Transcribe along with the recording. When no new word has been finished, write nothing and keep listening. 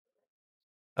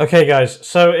Okay guys,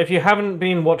 so if you haven't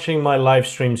been watching my live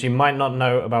streams, you might not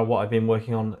know about what I've been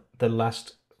working on the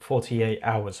last 48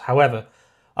 hours. However,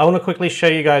 I want to quickly show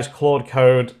you guys Claude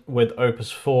Code with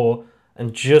Opus 4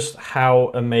 and just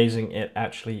how amazing it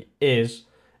actually is.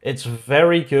 It's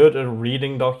very good at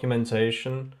reading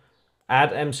documentation.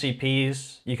 Add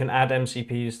MCPs. You can add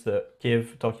MCPs that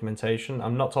give documentation.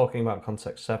 I'm not talking about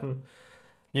Context 7.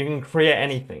 You can create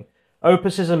anything.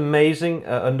 Opus is amazing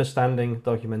at understanding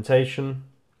documentation.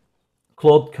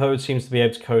 Claude Code seems to be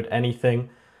able to code anything.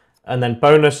 And then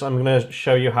bonus, I'm going to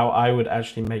show you how I would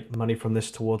actually make money from this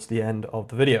towards the end of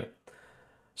the video.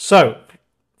 So,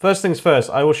 first things first,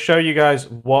 I will show you guys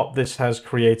what this has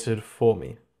created for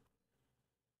me.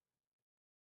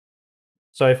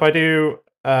 So if I do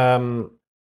Python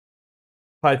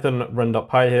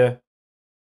run.py here,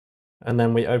 and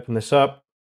then we open this up,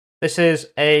 this is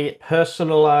a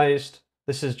personalized,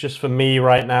 this is just for me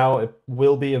right now. It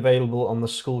will be available on the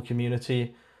Skool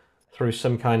community through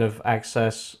some kind of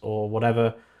access or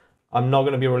whatever. I'm not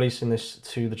going to be releasing this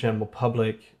to the general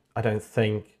public, I don't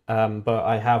think, but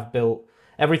I have built,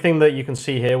 everything that you can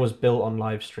see here was built on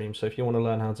live stream. So if you want to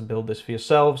learn how to build this for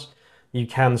yourselves, you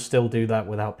can still do that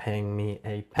without paying me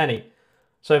a penny.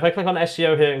 So if I click on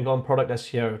SEO here and go on product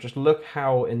SEO, just look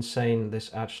how insane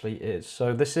this actually is.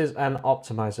 So this is an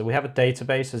optimizer. We have a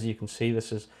database, as you can see,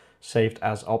 this is saved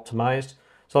as optimized.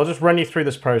 So I'll just run you through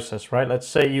this process, right? Let's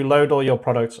say you load all your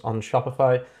products on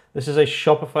Shopify. This is a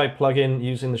Shopify plugin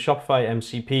using the Shopify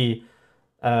MCP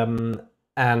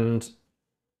and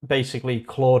basically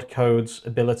Claude Code's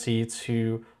ability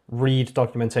to read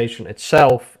documentation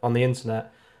itself on the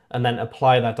internet and then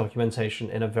apply that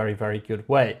documentation in a very, very good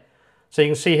way. So you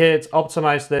can see here, it's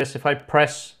optimized this. If I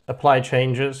press apply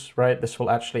changes, right, this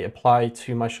will actually apply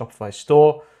to my Shopify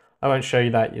store. I won't show you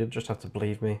that. You'll just have to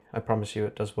believe me. I promise you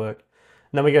it does work.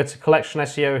 And then we go to collection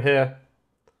SEO here.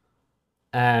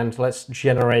 And let's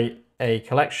generate a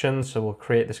collection. So we'll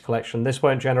create this collection. This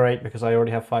won't generate because I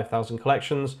already have 5,000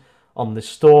 collections on this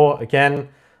store. Again,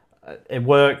 it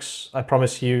works. I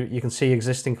promise you, you can see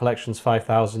existing collections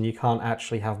 5,000. You can't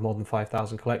actually have more than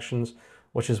 5,000 collections,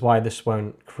 which is why this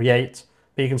won't create.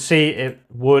 But you can see it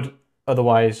would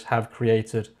otherwise have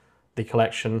created the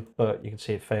collection, but you can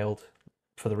see it failed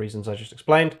for the reasons I just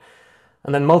explained.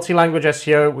 And then multi-language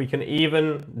SEO, we can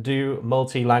even do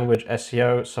multi-language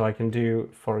SEO. So I can do,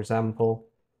 for example,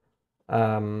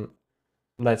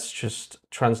 let's just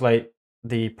translate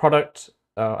the product.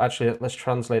 Actually, let's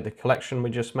translate the collection we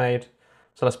just made.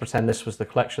 So let's pretend this was the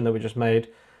collection that we just made.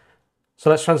 So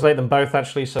let's translate them both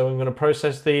actually. So I'm going to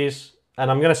process these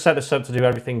and I'm going to set this up to do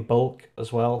everything bulk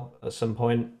as well at some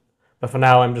point. But for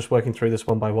now, I'm just working through this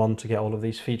one by one to get all of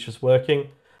these features working.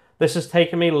 This has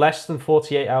taken me less than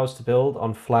 48 hours to build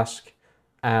on Flask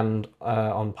and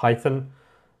on Python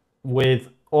with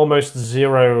almost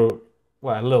zero,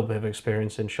 well, a little bit of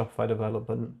experience in Shopify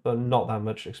development, but not that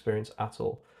much experience at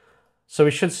all. So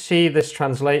we should see this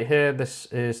translate here. This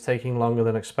is taking longer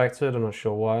than expected. I'm not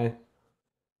sure why.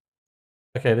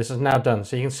 Okay, this is now done.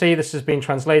 So you can see this has been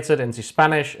translated into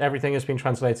Spanish. Everything has been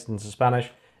translated into Spanish.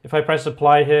 If I press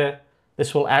apply here,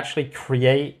 this will actually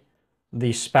create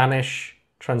the Spanish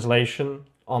translation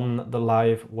on the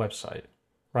live website,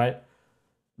 right?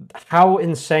 How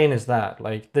insane is that?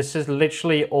 Like, this is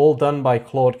literally all done by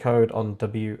Claude Code on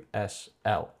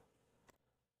WSL.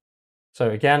 So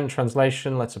again,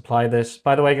 translation, let's apply this.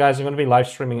 By the way, guys, I'm going to be live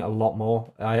streaming a lot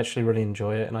more. I actually really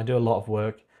enjoy it, and I do a lot of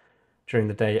work during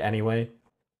the day anyway.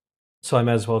 So I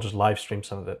may as well just live stream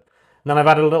some of it. And then I've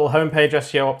added a little homepage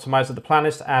SEO optimizer. The plan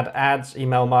is to add ads,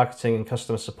 email marketing, and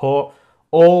customer support.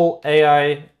 All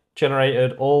AI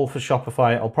generated, all for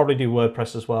Shopify. I'll probably do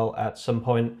WordPress as well at some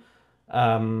point.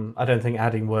 I don't think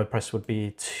adding WordPress would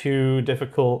be too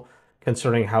difficult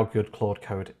considering how good Claude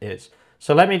Code is.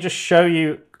 So let me just show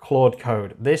you Claude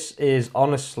Code. This is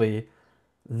honestly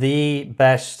the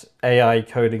best AI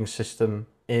coding system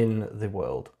in the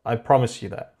world. I promise you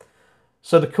that.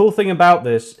 So the cool thing about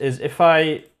this is if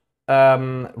I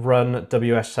run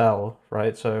WSL,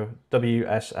 right? So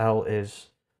WSL is,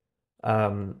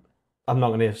 I'm not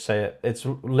going to say it. It's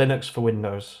Linux for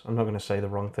Windows. I'm not going to say the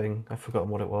wrong thing. I've forgotten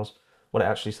what it was, what it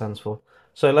actually stands for.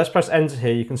 So let's press enter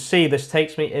here. You can see this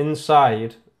takes me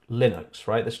inside Linux,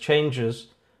 right? This changes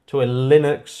to a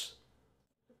Linux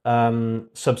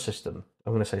subsystem.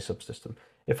 I'm going to say subsystem.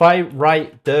 If I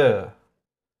write dir,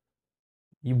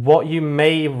 what you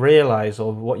may realize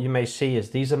or what you may see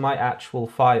is these are my actual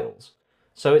files.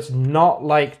 So it's not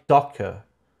like Docker.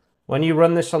 When you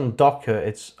run this on Docker,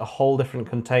 it's a whole different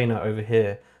container over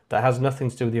here that has nothing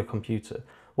to do with your computer.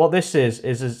 What this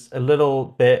is a little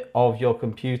bit of your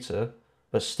computer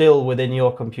but still within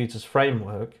your computer's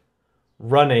framework,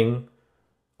 running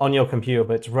on your computer,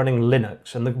 but it's running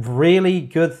Linux. And the really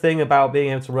good thing about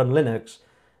being able to run Linux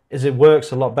is it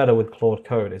works a lot better with Claude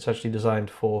code. It's actually designed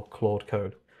for Claude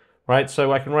code, right?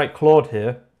 So I can write Claude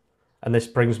here, and this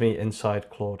brings me inside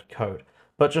Claude code.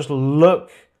 But just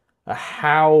look at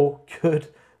how good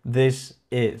this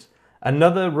is.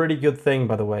 Another really good thing,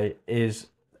 by the way, is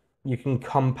you can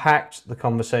compact the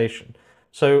conversation.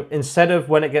 So instead of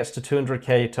when it gets to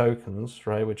 200k tokens,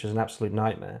 right, which is an absolute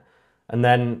nightmare, and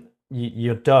then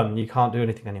you're done, you can't do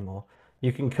anything anymore,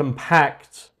 you can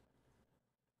compact,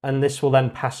 and this will then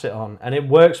pass it on. And it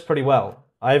works pretty well.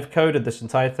 I've coded this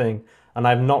entire thing, and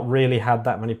I've not really had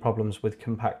that many problems with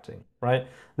compacting, right?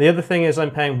 The other thing is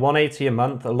I'm paying 180 a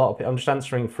month. A lot of people, I'm just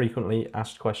answering frequently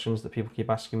asked questions that people keep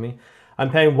asking me. I'm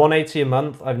paying 180 a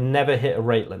month. I've never hit a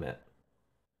rate limit,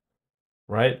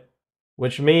 right?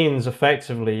 Which means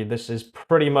effectively this is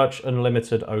pretty much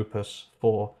unlimited Opus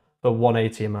for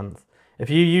 180 a month. If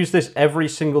you use this every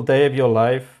single day of your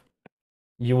life,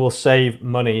 you will save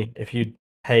money if you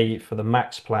pay for the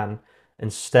max plan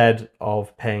instead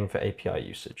of paying for API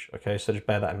usage. Okay, so just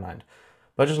bear that in mind.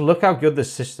 But just look how good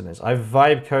this system is. I've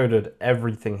vibe coded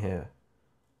everything here.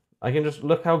 I can just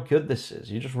look how good this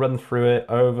is. You just run through it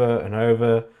over and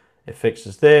over. It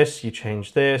fixes this, you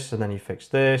change this, and then you fix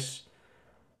this.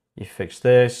 You fix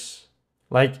this.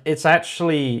 Like, it's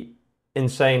actually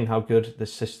insane how good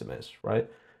this system is, right?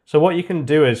 So what you can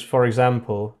do is, for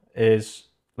example, is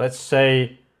let's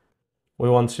say we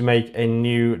want to make a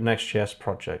new Next.js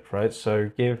project, right?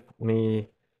 So give me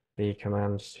the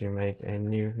commands to make a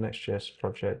new Next.js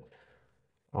project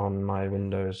on my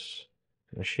Windows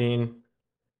machine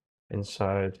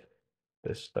inside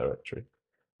this directory.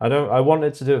 I want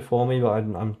it to do it for me, but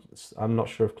I'm not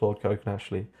sure if Claude Code can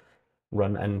actually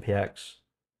run npx.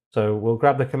 So we'll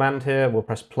grab the command here, we'll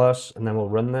press plus, and then we'll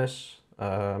run this.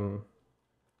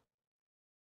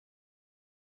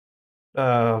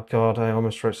 Oh God, I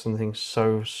almost wrote something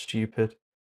so stupid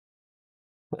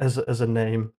as a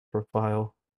name for a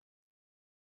file.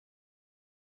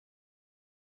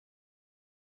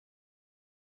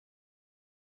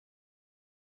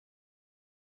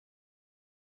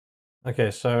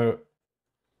 Okay, so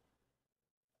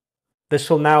this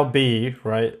will now be,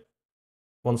 right,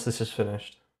 once this is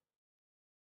finished,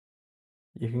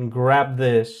 you can grab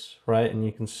this, right, and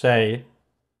you can say,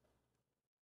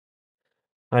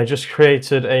 I just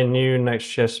created a new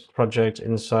Next.js project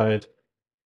inside.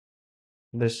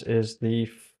 This is the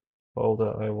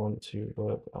folder I want to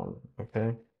work on,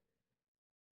 okay?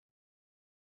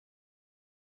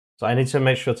 So I need to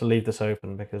make sure to leave this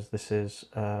open because this is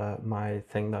my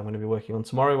thing that I'm going to be working on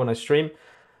tomorrow when I stream.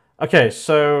 Okay,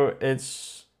 so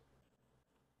it's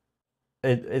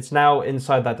now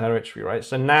inside that directory, right?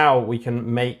 So now we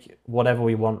can make whatever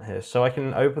we want here. So I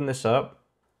can open this up.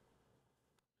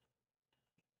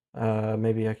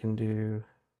 Maybe I can do,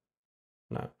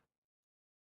 no.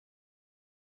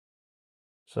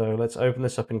 So let's open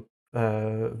this up in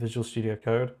Visual Studio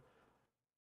Code.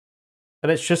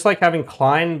 And it's just like having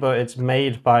Klein, but it's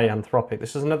made by Anthropic.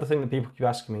 This is another thing that people keep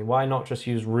asking me. Why not just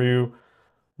use Rue?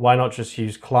 Why not just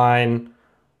use Klein?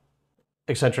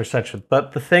 Etc., etc.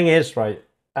 But the thing is, right,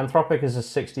 Anthropic is a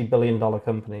 $60 billion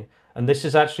company. And this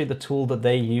is actually the tool that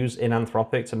they use in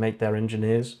Anthropic to make their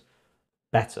engineers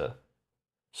better.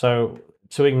 So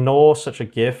to ignore such a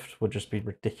gift would just be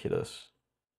ridiculous,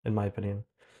 in my opinion.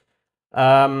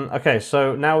 Okay,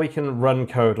 so now we can run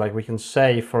code. Like we can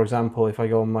say, for example, if I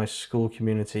go on my Skool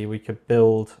community, we could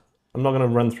build, I'm not going to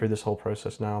run through this whole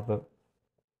process now, but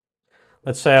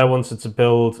let's say I wanted to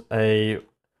build a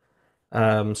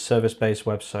service-based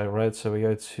website, right? So we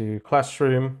go to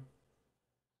Classroom,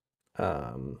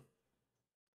 all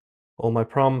my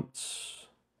prompts,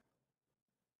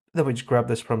 then we just grab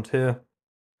this prompt here.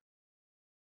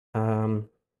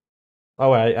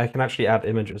 Oh, I can actually add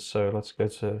images, so let's go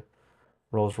to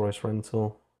Rolls-Royce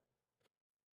rental.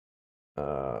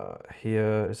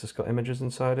 Here, is this got images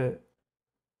inside it?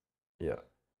 Yeah.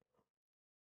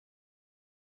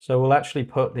 So we'll actually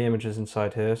put the images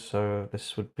inside here. So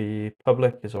this would be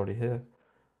public is already here.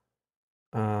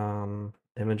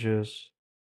 Images.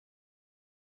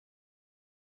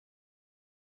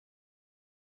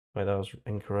 Wait, that was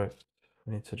incorrect.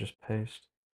 I need to just paste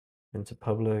into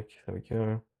public. There we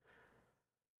go.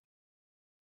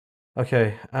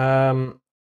 Okay.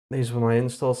 These were my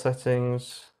install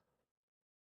settings.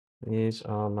 These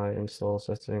are my install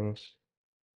settings.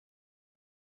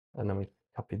 And then we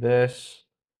copy this.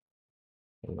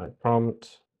 And my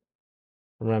prompt.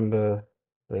 Remember,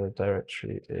 the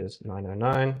directory is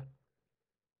 909.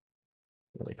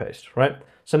 Let me paste, right?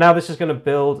 So now this is going to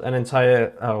build an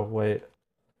entire, oh, wait.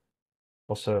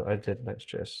 Also, I did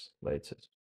Next.js latest.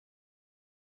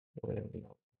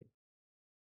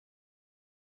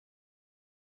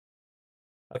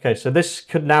 Okay, so this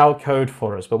could now code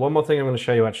for us. But one more thing I'm going to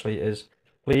show you actually is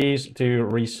please do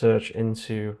research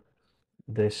into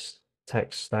this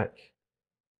tech stack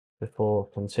before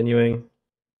continuing.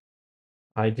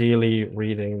 Ideally,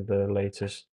 reading the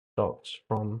latest docs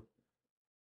from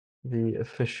the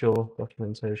official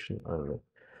documentation only.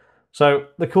 So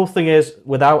the cool thing is,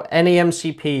 without any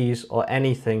MCPs or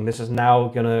anything, this is now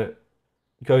going to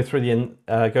go through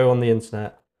go on the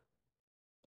internet,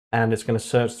 and it's going to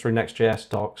search through Next.js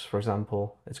docs, for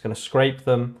example. It's going to scrape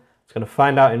them. It's going to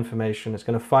find out information. It's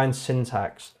going to find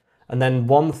syntax. And then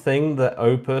one thing that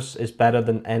Opus is better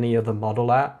than any other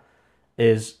model at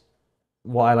is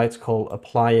what I like to call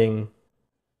applying.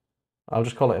 I'll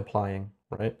just call it applying,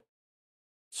 right?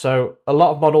 So a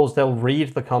lot of models, they'll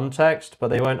read the context, but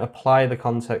they won't apply the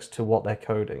context to what they're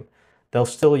coding. They'll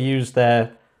still use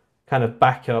their kind of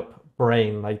backup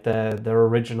brain, like their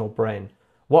original brain.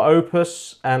 What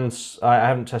Opus, and I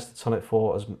haven't tested Sonnet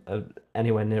 4 as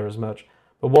anywhere near as much,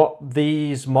 but what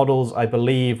these models, I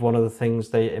believe, one of the things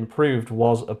they improved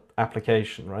was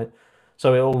application, right?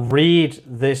 So it'll read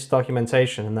this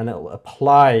documentation and then it'll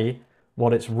apply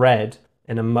what it's read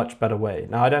in a much better way.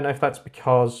 Now, I don't know if that's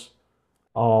because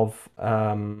of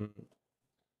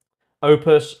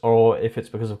Opus or if it's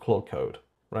because of Claude Code,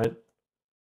 right?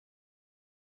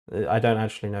 I don't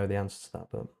actually know the answer to that,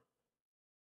 but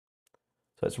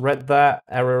so it's read that,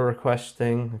 error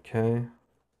requesting, okay.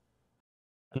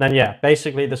 And then yeah,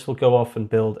 basically this will go off and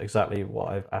build exactly what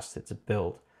I've asked it to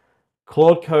build.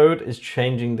 Claude Code is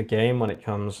changing the game when it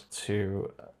comes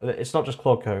to, it's not just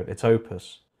Claude Code, it's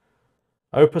Opus.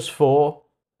 Opus 4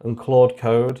 and Claude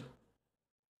Code,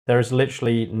 there is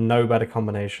literally no better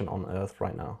combination on earth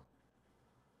right now.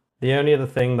 The only other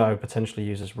thing that I would potentially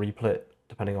use is Replit,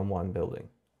 depending on what I'm building,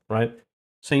 right?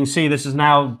 So you can see this has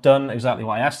now done exactly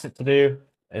what I asked it to do.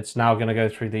 It's now going to go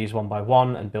through these one by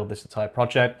one and build this entire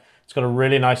project. It's got a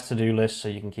really nice to-do list so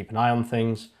you can keep an eye on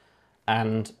things.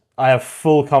 And I have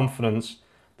full confidence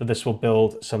that this will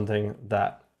build something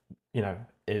that, you know,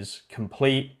 is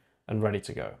complete and ready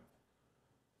to go.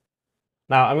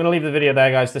 Now, I'm going to leave the video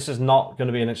there, guys. This is not going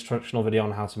to be an instructional video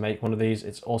on how to make one of these.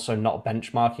 It's also not a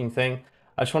benchmarking thing.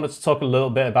 I just wanted to talk a little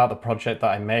bit about the project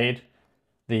that I made,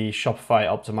 the Shopify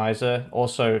optimizer,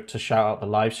 also to shout out the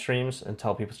live streams and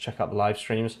tell people to check out the live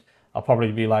streams. I'll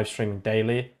probably be live streaming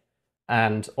daily.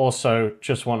 And also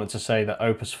just wanted to say that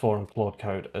Opus 4 and Claude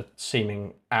Code are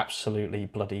seeming absolutely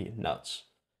bloody nuts.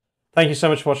 Thank you so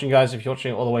much for watching, guys. If you're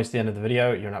watching all the way to the end of the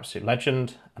video, you're an absolute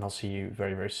legend. And I'll see you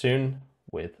very, very soon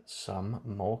with some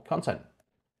more content.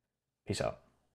 Peace out.